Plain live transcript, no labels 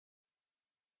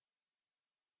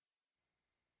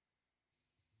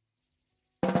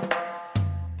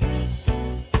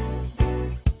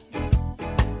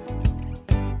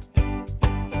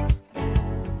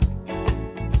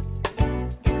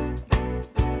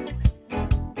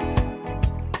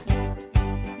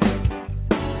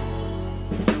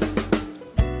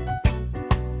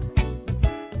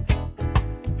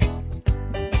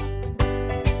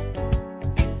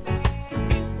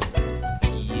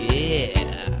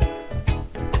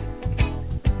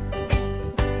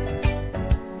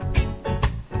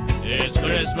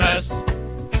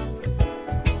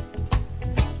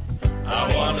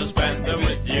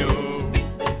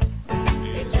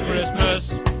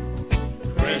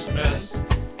Christmas,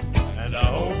 and I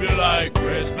hope you like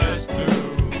Christmas too.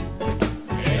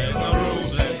 In the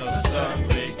rooms in the sun,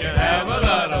 we can have a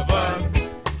lot of fun.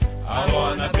 I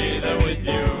wanna be there with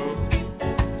you.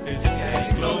 It's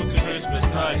getting close to Christmas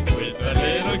night with a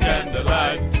little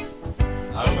candlelight.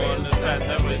 I wanna spend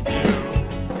that with you.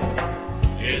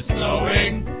 It's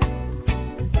snowing.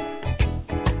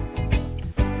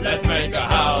 Let's make a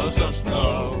house of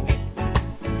snow.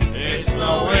 It's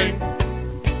snowing,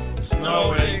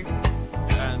 snowing,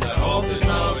 and I hope the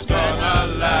snow is gonna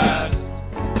last.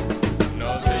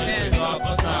 Nothing can stop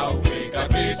us now. We got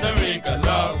peace and we got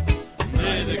love.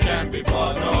 Neither can be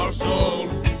bought nor sold.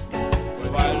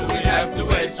 But why do we have to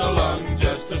wait so long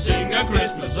just to sing a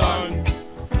Christmas song?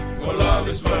 For love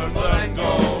is worth more than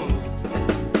gold.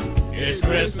 It's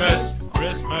Christmas,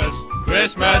 Christmas,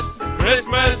 Christmas,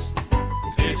 Christmas.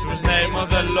 Christmas name of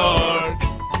the Lord.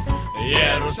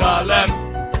 Jerusalem,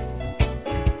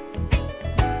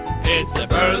 it's the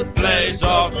birthplace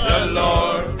of the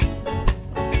Lord.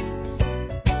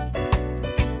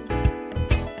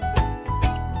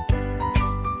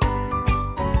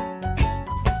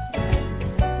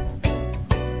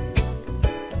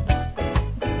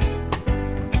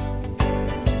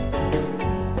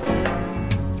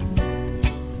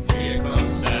 Here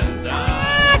comes Santa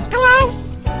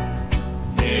Claus.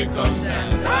 Here comes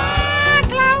Santa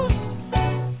Claus.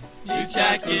 He's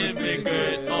checking me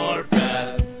good or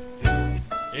bad.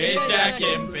 He's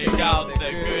checking, pick out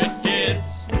the good kids.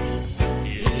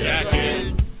 He's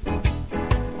checking.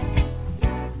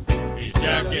 He's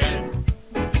checking.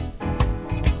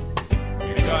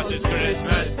 Because it's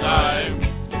Christmas time.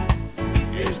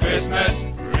 It's Christmas,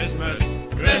 Christmas,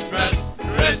 Christmas,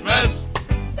 Christmas.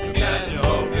 And you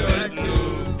hope you're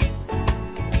blue.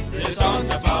 This song's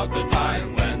about the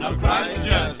time when our Christ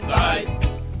just died.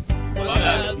 But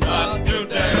that's not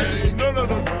today. No, no,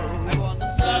 no, no. I want to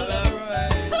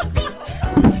celebrate.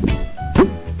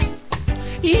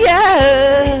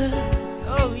 Yeah.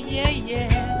 Oh yeah, yeah.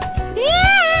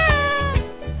 Yeah.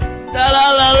 La la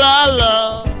la la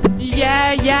la.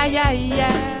 Yeah, yeah, yeah,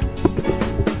 yeah.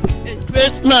 It's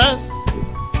Christmas.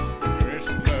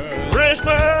 Christmas.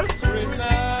 Christmas.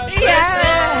 Christmas.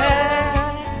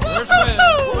 Yeah. Christmas.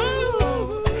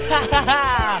 Ha ha ha.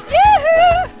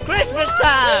 Yoo-hoo. Christmas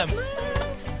time.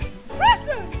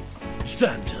 Christmas.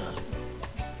 Santa.